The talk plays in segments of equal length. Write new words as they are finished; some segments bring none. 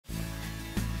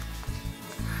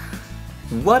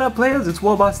What up players, it's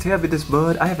Warboss here with this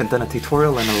bird. I haven't done a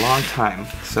tutorial in a long time,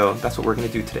 so that's what we're going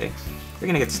to do today. We're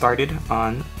going to get started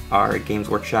on our Games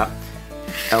Workshop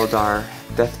Eldar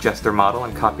Death Jester model.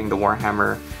 I'm copying the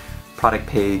Warhammer product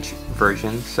page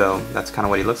version, so that's kind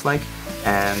of what he looks like.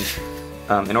 And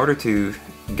in order to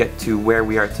get to where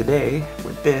we are today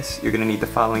with this, you're going to need the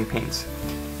following paints.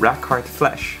 Rackheart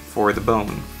Flesh for the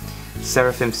bone,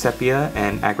 Seraphim Sepia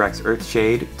and Agrax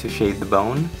Earthshade to shade the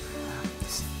bone,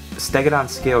 Stegadon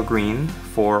Scale Green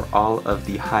for all of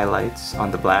the highlights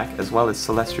on the black, as well as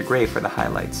Celestia Grey for the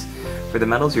highlights. For the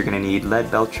metals, you're going to need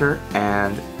Lead Belcher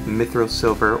and Mithril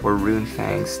Silver or Rune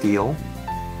Fang Steel,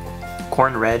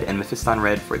 Corn Red and Mephiston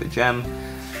Red for the gem.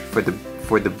 For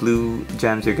the blue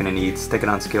gems, you're going to need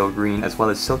Stegadon Scale Green, as well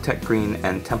as Sotek Green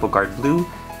and Temple Guard Blue.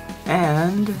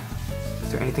 And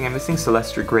is there anything I'm missing?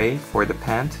 Celestia Grey for the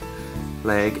pant,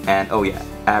 leg, and oh yeah,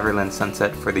 Averland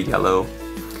Sunset for the yellow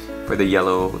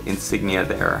insignia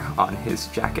there on his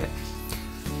jacket.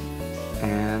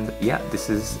 And yeah, this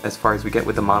is as far as we get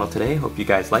with the model today. Hope you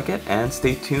guys like it, and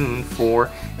stay tuned for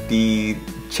the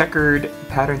checkered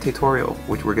pattern tutorial,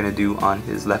 which we're gonna do on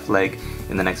his left leg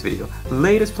in the next video.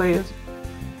 Latest players!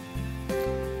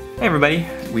 Hey everybody,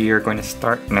 we are going to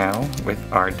start now with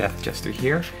our Death Jester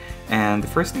here, and the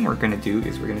first thing we're going to do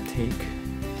is we're going to take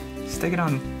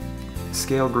Stegadon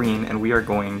Scale Green, and we are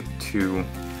going to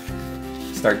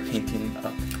start painting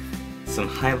up some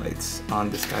highlights on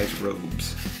this guy's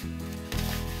robes.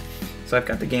 So I've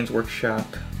got the Games Workshop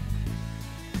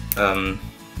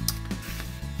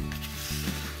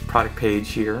product page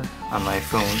here on my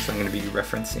phone, so I'm going to be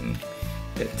referencing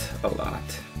it a lot.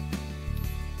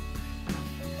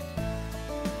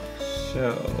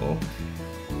 So,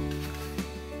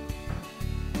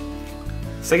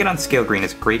 Stegadon Scale Green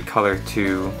is a great color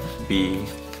to be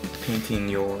painting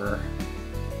your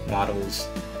models.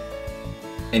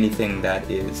 Anything that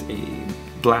is a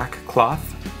black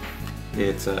cloth,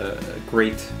 it's a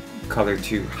great color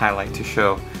to highlight, to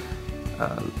show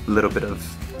a little bit of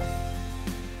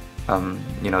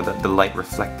you know, the light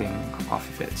reflecting off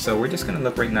of it. So we're just going to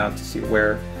look right now to see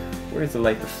where does the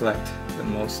light reflect the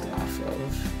most off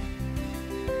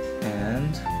of,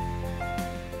 and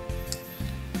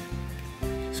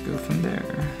just go from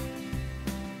there.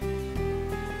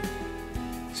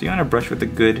 So you want to brush with the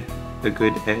good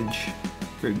edge,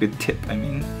 or a good tip, I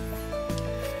mean.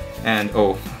 And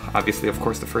oh, obviously, of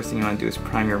course, the first thing you want to do is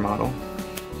prime your model.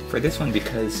 For this one,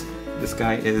 because this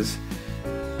guy is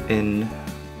in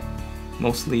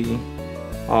mostly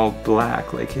all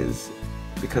black, like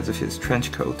because of his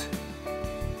trench coat,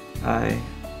 I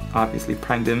obviously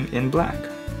primed him in black.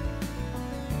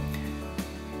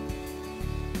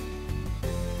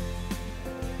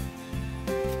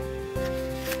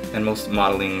 And most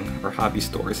modeling or hobby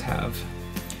stores have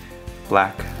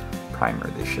black primer,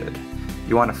 they should.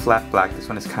 You want a flat black, this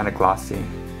one is kind of glossy.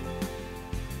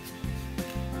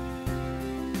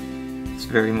 It's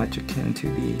very much akin to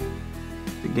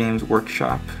the Games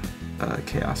Workshop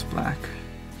Chaos Black.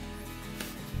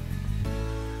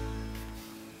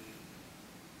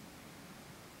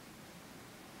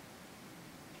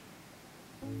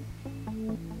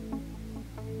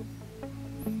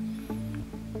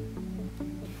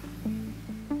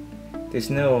 There's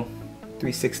no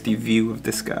 360 view of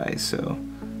this guy, so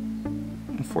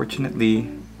unfortunately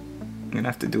I'm gonna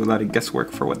have to do a lot of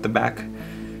guesswork for what the back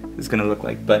is gonna look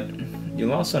like. But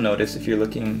you'll also notice, if you're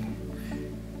looking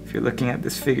at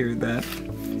this figure, that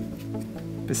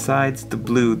besides the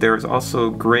blue, there's also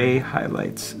gray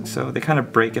highlights. So they kind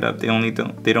of break it up. They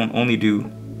don't only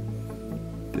do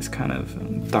this kind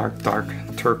of dark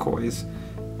turquoise,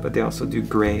 but they also do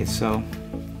gray. So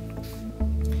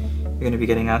you're going to be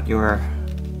getting out your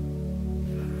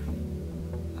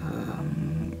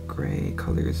gray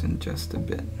colors in just a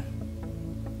bit.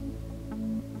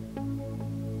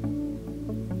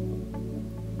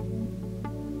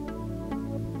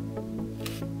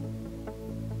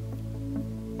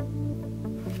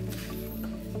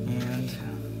 And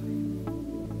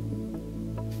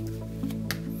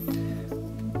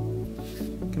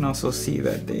you can also see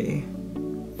that they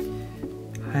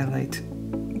highlight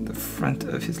the front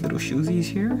of his little shoesies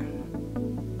here,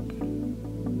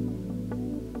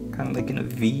 kind of like in a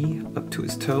V up to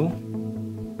his toe.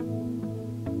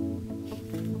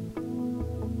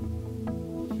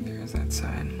 There's that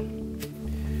side.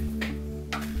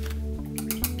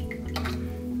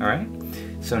 Alright,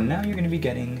 so now you're going to be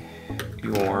getting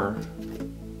your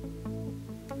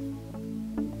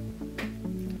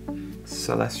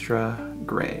Celestia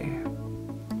Grey.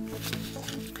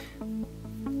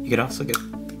 You could also get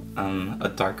a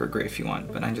darker gray if you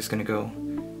want, but I'm just gonna go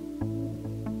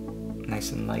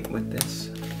nice and light with this.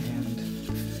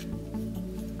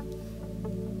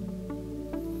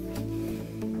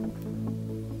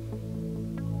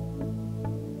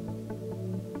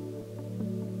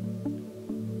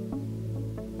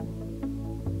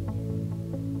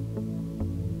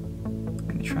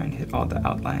 And try and hit all the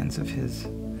outlines of his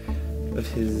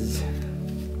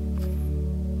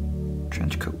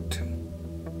trench coat.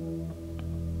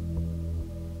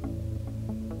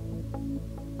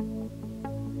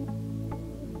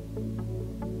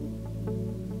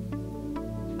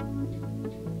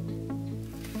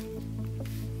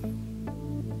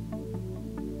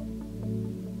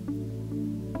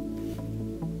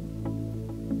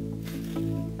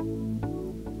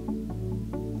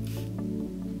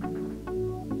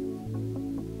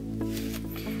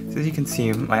 So as you can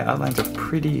see, my outlines are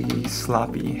pretty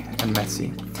sloppy and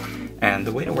messy. And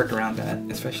the way to work around that,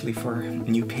 especially for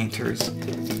new painters,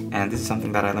 and this is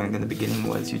something that I learned in the beginning,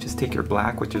 was you just take your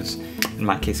black, which is in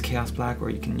my case Chaos Black, or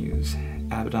you can use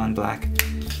Abaddon Black,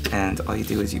 and all you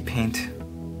do is you paint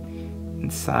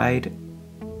inside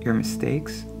your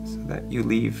mistakes so that you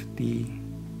leave the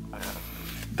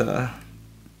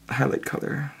highlight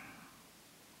color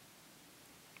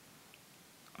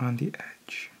on the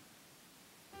edge.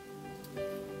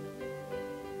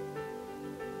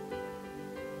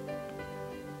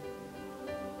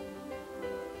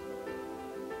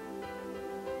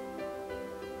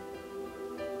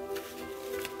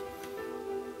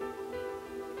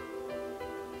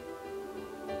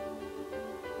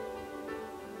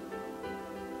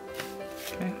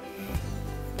 Okay.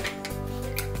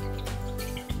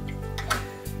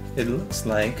 It looks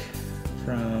like,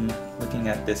 from looking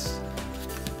at this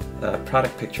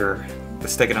product picture, the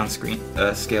Stegadon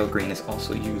scale green is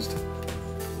also used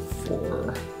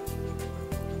for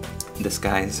this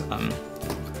guy's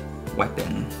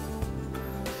weapon.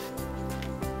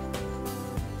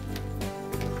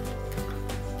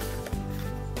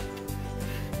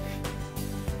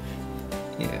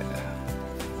 Yeah.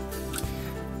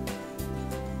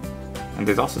 And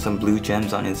there's also some blue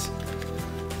gems on his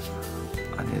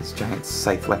giant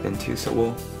scythe weapon too, so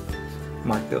we'll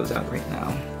mark those out right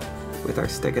now with our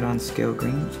Stegadon scale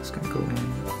green. Just gonna go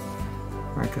in,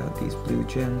 mark out these blue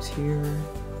gems here.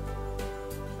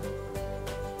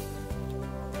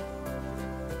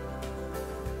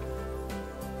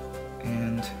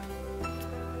 And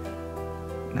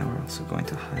now we're also going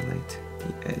to highlight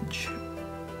the edge.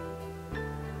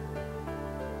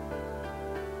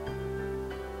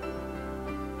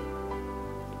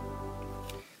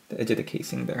 The edge of the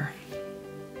casing there.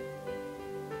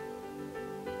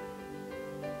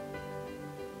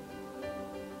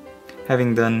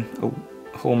 Having done a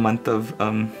whole month of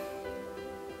what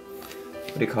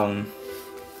do you call them?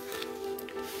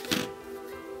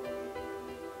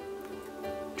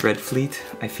 Dread Fleet,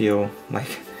 I feel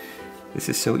like this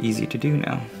is so easy to do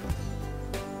now.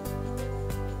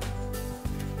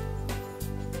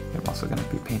 I'm also going to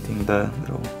be painting the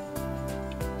little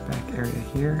back area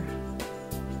here.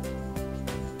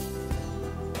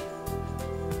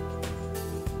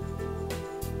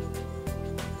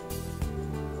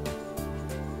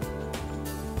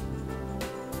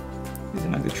 Here's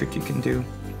another trick you can do.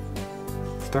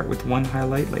 Start with one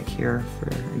highlight, like here, for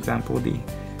example, the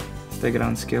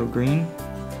Stegadon scale green.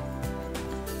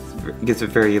 It gives a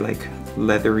very like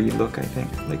leathery look, I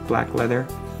think, like black leather.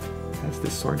 It has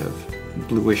this sort of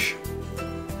bluish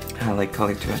highlight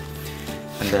color to it.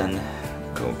 And then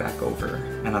go back over,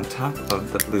 and on top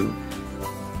of the blue,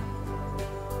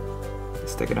 the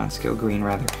Stegadon scale green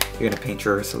rather, you're going to paint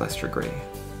your Celestra gray.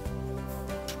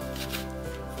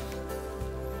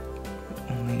 But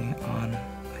only on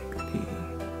like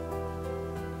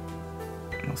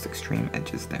the most extreme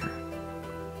edges there.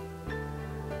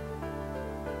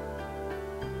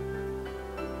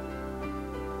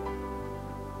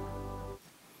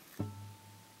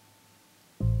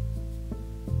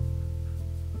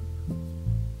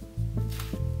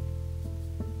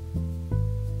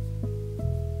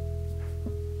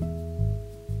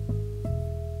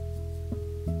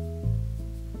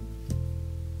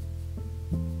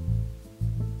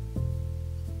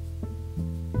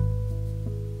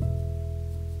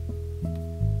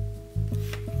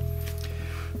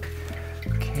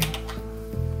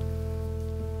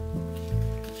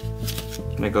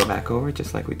 I'm going to go back over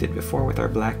just like we did before with our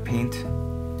black paint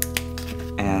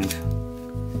and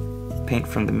paint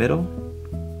from the middle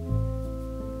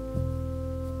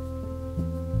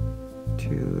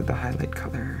to the highlight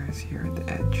colors here at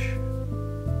the edge.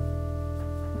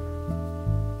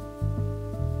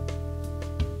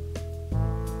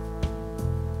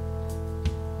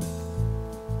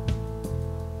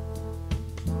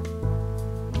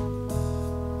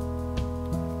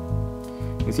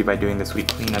 You see, by doing this, we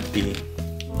clean up the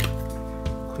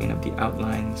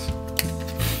outlines.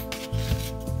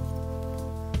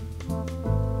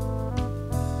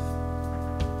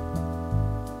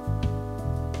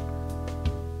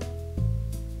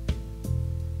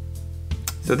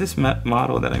 So this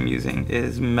model that I'm using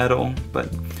is metal,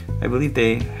 but I believe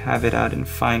they have it out in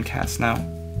fine cast now.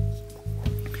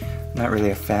 I'm not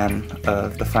really a fan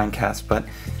of the fine cast, but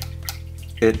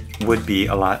it would be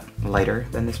a lot lighter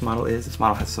than this model is. This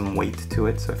model has some weight to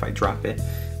it, so if I drop it,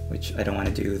 which I don't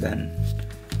want to do, then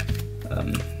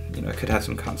you know, it could have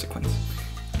some consequence.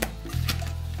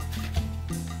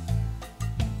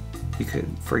 You could,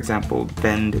 for example,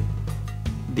 bend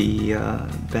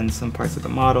some parts of the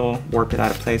model, warp it out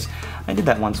of place. I did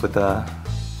that once with I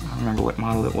don't remember what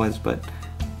model it was, but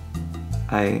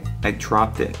I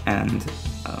dropped it and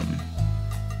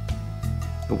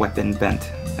the weapon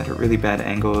bent at a really bad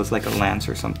angle. It was like a lance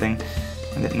or something,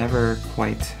 and it never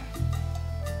quite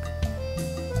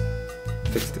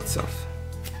fixed itself,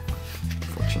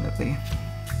 fortunately.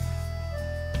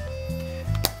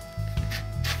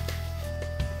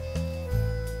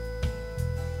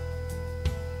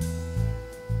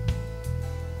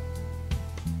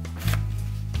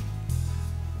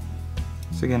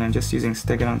 So again, I'm just using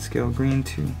Stegadon Scale Green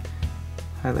to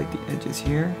highlight the edges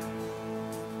here.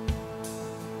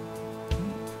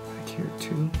 Back here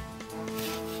too.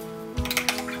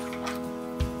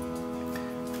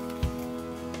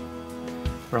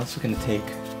 We're also going to take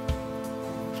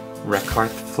Reckhearth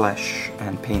flesh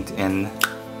and paint in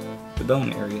the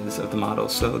bone areas of the model,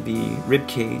 so the rib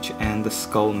cage and the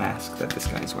skull mask that this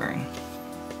guy is wearing.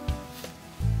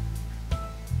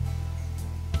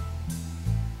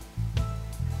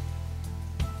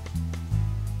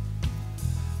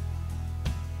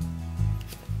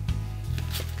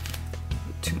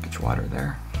 Too much water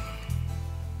there.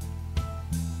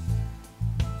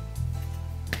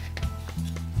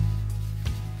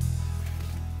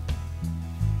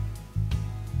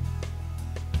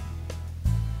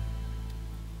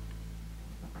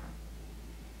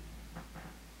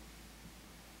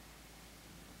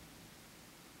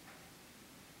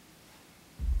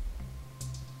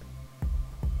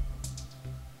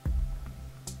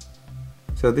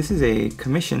 So this is a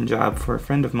commission job for a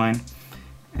friend of mine,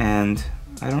 and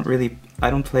I don't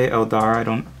play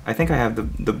Eldar. I think I have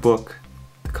the book,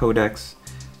 the codex.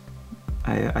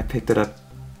 I picked it up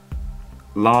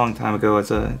a long time ago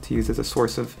to use as a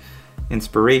source of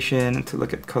inspiration and to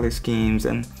look at color schemes,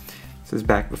 and this is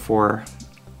back before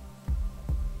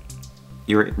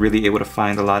you were really able to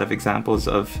find a lot of examples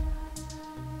of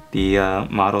the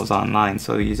models online,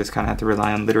 so you just kind of had to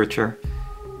rely on literature.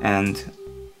 And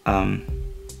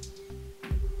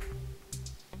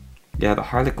yeah, the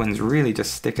Harlequins really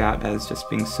just stick out as just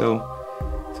being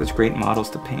such great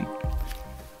models to paint.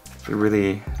 They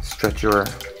really stretch your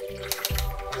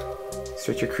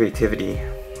creativity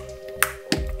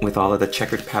with all of the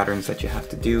checkered patterns that you have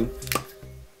to do,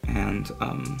 and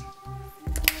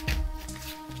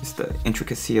just the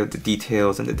intricacy of the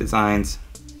details and the designs.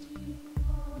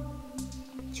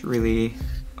 It's really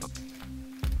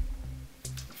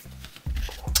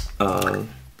a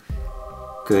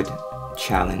good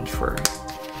challenge for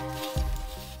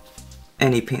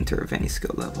any painter of any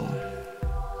skill level.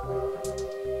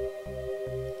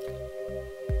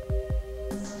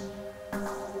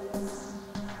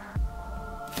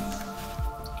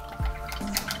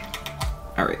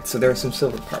 Alright, so there are some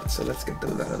silver parts, so let's get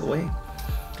those out of the way.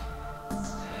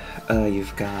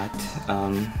 You've got,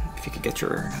 if you could get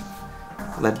your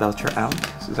lead belcher out,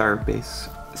 this is our base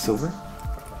silver.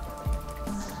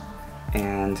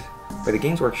 And for the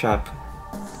Games Workshop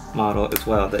model as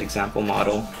well, the example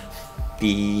model,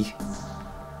 the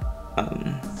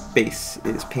base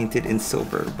is painted in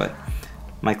silver, but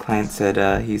my client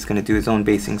said he's going to do his own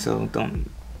basing, so don't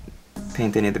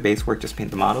paint any of the base work, just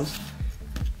paint the models.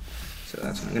 So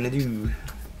that's what I'm going to do.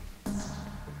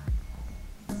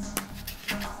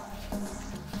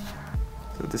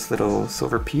 So this little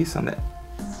silver piece on the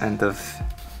end of,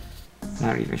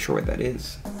 not even sure what that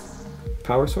is,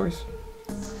 power source,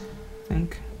 I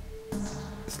think.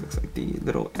 This looks like the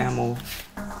little ammo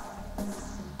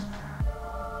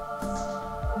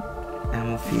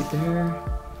feed there,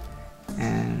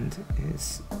 and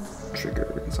his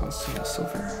trigger is also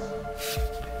silver.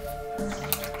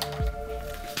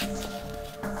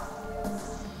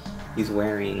 He's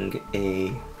wearing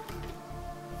a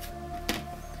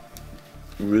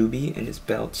ruby in his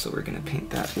belt, so we're gonna paint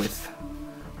that with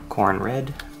corn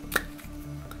red.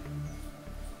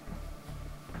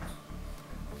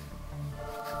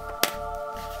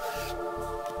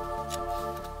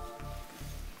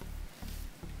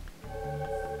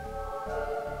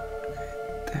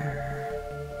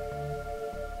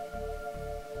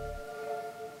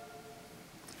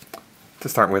 to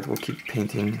start with, we'll keep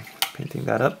painting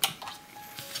that up.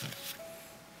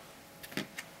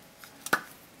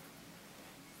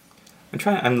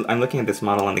 I'm looking at this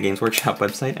model on the Games Workshop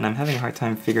website, and I'm having a hard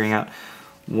time figuring out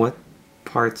what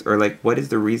parts, or like what is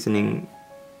the reasoning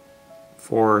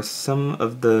for some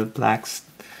of the black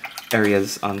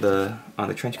areas on the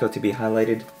trench coat to be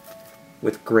highlighted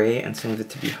with gray and some of it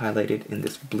to be highlighted in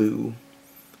this blue.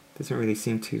 Doesn't really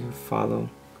seem to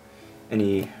follow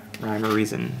any rhyme or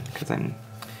reason, because I'm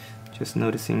just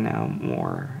noticing now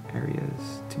more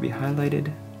areas to be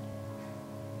highlighted.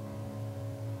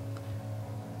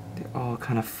 They all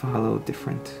kind of follow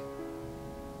different.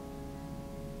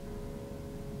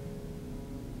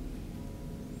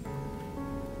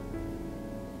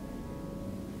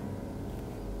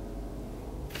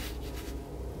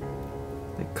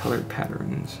 Like colored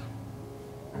patterns.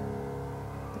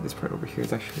 This part over here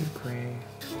is actually gray.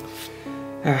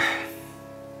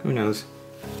 Who knows?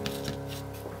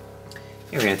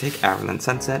 Here we're gonna take Averland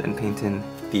Sunset and paint in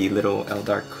the little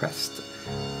Eldar crest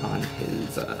on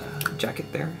his jacket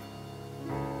there.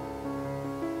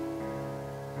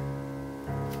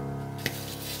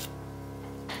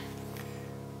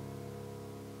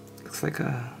 Looks like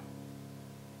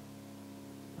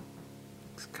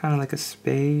it's kind of like a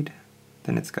spade.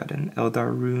 Then it's got an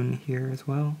Eldar rune here as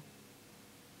well.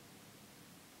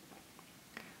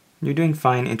 You're doing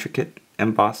fine, intricate,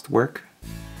 embossed work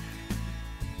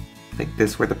like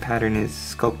this, where the pattern is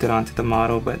sculpted onto the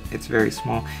model, but it's very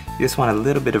small. You just want a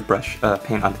little bit of brush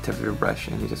paint on the tip of your brush,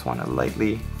 and you just want to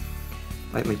lightly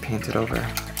paint it over.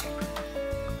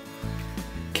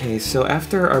 Okay, so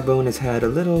after our bone has had a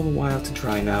little while to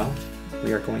dry now,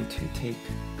 we are going to take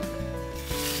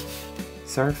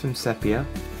Seraphim Sepia,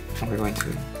 and we're going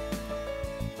to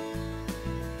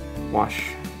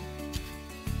wash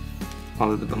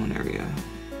all of the bone area.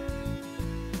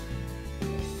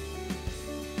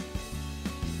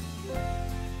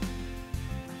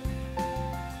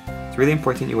 It's really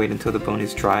important you wait until the bone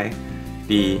is dry,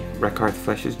 the Rek'Karth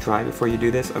flesh is dry before you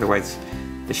do this, otherwise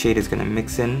the shade is going to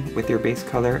mix in with your base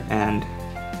color and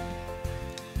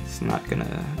it's not gonna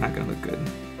look good.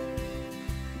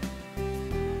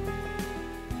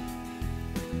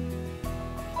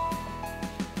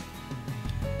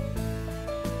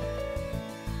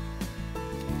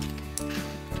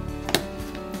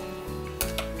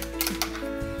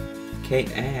 Okay,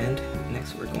 and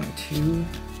next we're going to do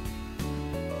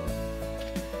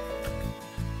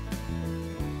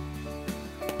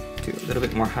a little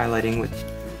bit more highlighting with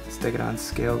Stegadon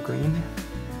Scale Green.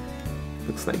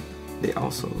 Looks like they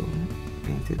also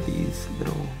painted these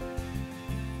little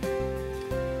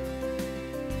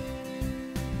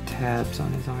tabs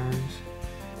on his arms.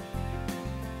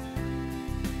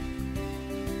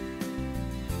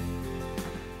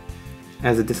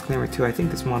 As a disclaimer too, I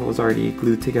think this model was already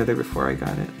glued together before I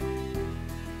got it.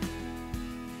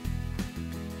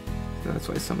 So that's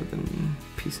why some of the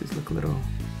pieces look a little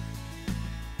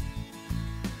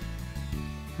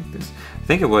like this. I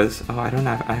think it was, oh, I don't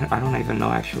even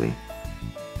know actually.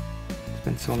 It's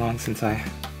been so long since I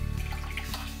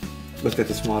looked at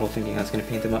this model thinking I was gonna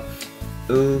paint them up.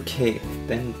 Okay,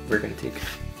 then we're gonna take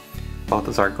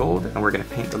Balthazar Gold and we're gonna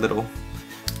paint the little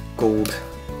gold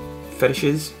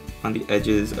fetishes on the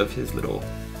edges of his little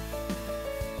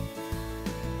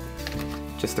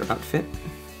Jester outfit.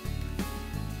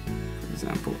 For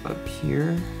example, up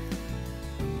here.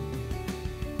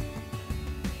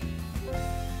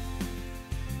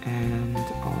 And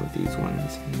all of these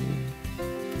ones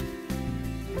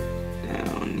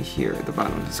down here at the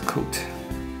bottom of his coat.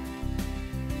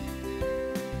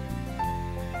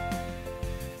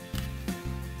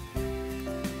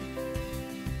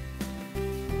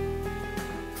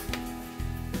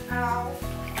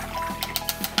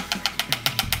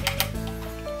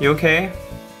 You okay?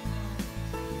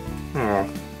 Oh.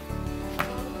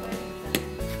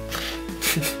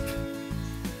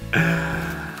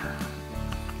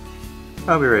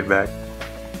 I'll be right back.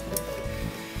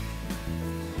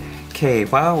 Okay,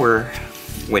 while we're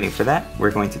waiting for that, we're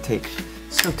going to take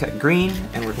Sotek Green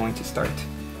and we're going to start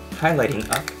highlighting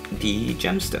up the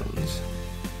gemstones.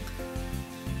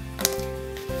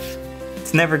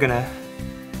 It's never gonna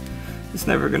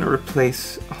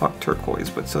replace Hawk Turquoise,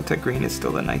 but Sotek Green is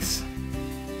still a nice.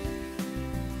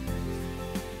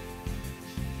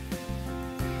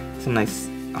 It's a nice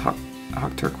Hawk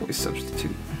Turquoise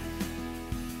substitute.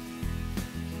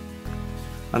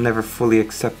 I'll never fully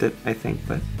accept it, I think,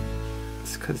 but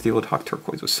it's because the old Hawk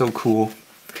Turquoise was so cool.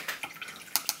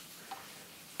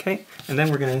 Okay, and then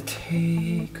we're gonna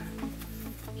take...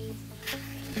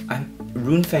 I'm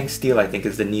Runefang Steel, I think,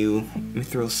 is the new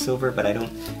Mithril Silver, but I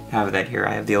don't have that here.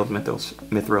 I have the old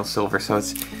Mithril Silver, so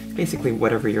it's basically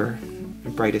whatever your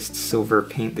brightest silver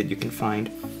paint that you can find.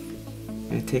 I'm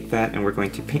going to take that and we're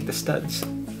going to paint the studs,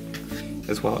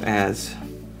 as well as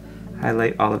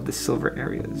highlight all of the silver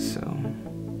areas. So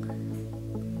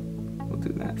we'll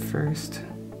do that first.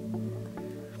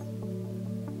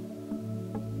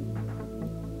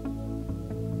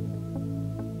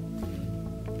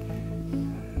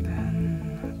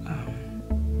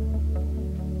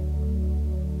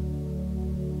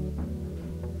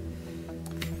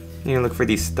 You're gonna look for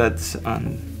these studs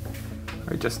on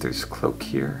our Jester's cloak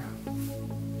here.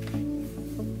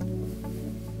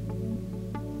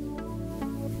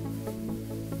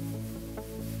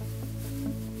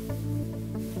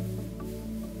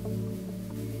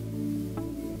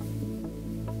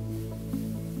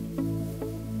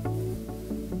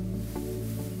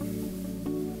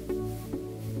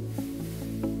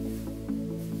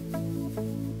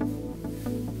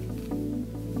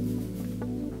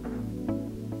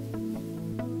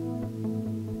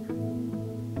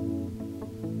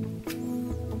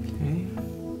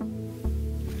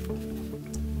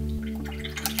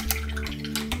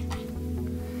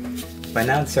 By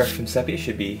now the Seraphim Sepia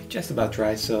should be just about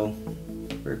dry, so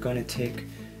we're going to take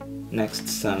next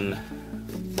some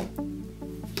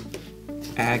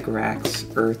Agrax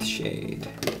Earthshade.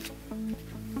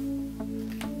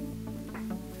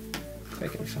 If I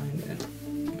can find it.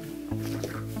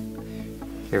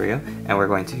 There we go. And we're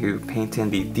going to paint in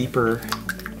the deeper,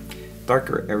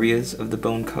 darker areas of the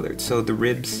bone colored. So the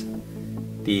ribs,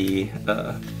 the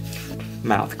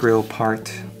mouth grill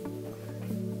part,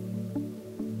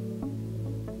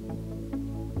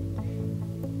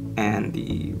 and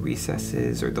the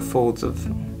recesses or the folds of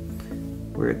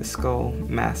where the skull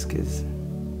mask is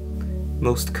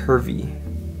most curvy.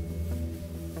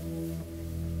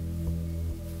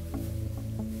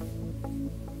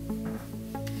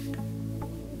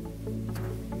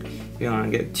 You don't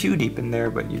want to get too deep in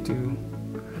there, but you do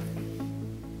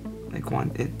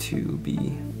want it to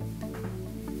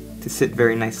sit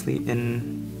very nicely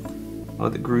in all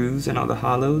the grooves and all the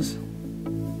hollows.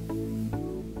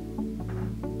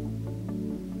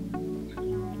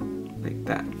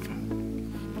 That.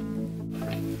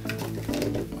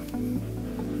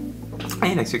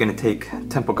 And next you're going to take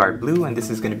Temple Guard Blue, and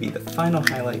this is going to be the final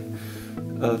highlight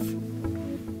of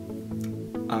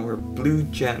our blue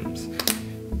gems.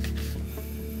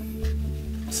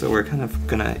 So we're kind of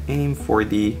going to aim for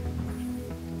the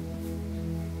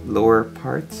lower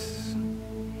parts.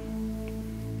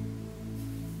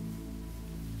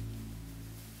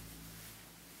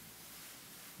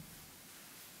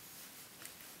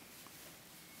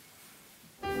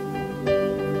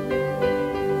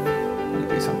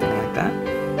 Something like that.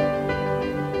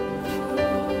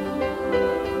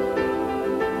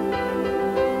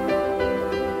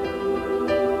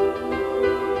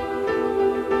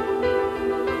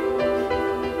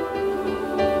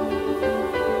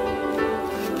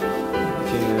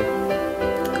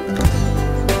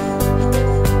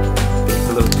 If it's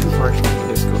a little too harsh, you can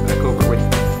just go back over with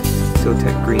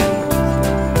Siltec Green,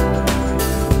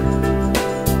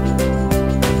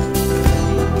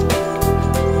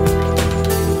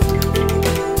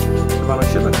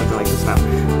 should look something like this now.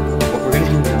 What we're going to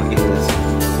do now is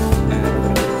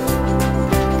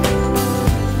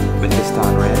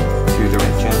Mephiston Red to the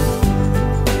red gem.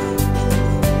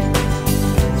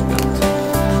 It's built.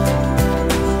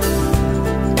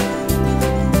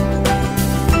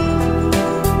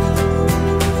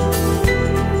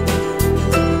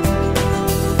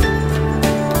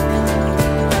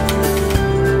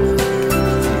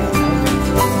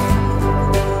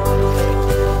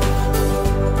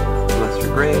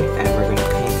 Gray, and we're going to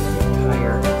paint the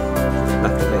entire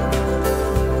left of it.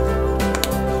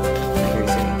 And here you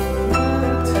say, what?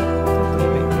 That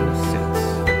doesn't make no sense.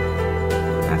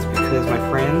 That's because, my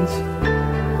friends,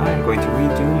 I'm going to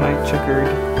redo my checker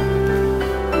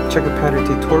pattern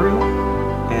tutorial,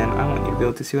 and I want you to be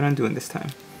able to see what I'm doing this time.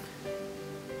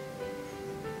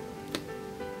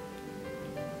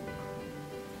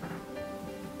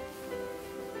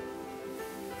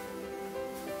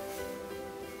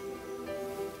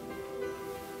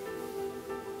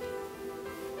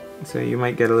 So you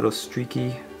might get a little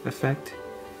streaky effect,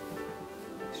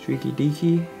 streaky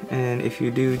deaky, and if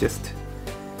you do, just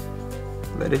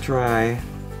let it dry.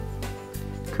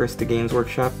 Curse the Games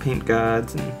Workshop paint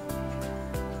gods and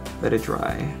let it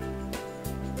dry.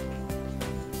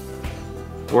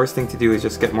 The worst thing to do is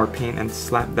just get more paint and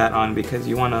slap that on, because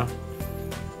you want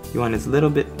as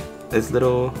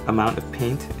little amount of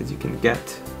paint as you can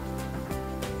get.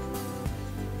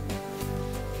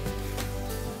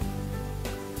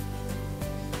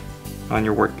 on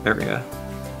your work area.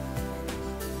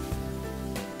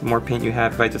 The more paint you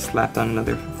have, if I just slapped on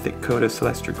another thick coat of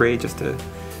Celestial Gray just to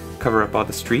cover up all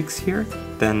the streaks here,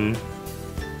 then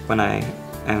when I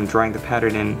am drawing the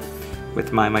pattern in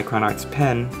with my Micron Arts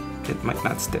pen, it might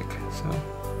not stick. So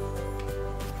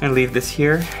I'm gonna leave this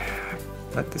here,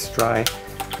 let this dry,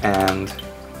 and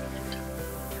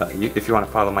if you want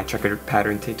to follow my checkered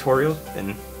pattern tutorial,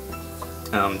 then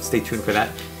stay tuned for that.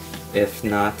 If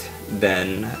not,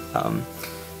 then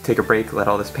take a break, let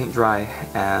all this paint dry,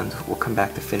 and we'll come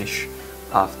back to finish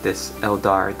off this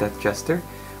Eldar Death Jester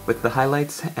with the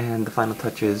highlights and the final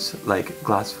touches like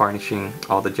gloss varnishing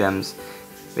all the gems,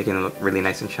 making it look really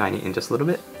nice and shiny in just a little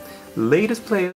bit. Latest play.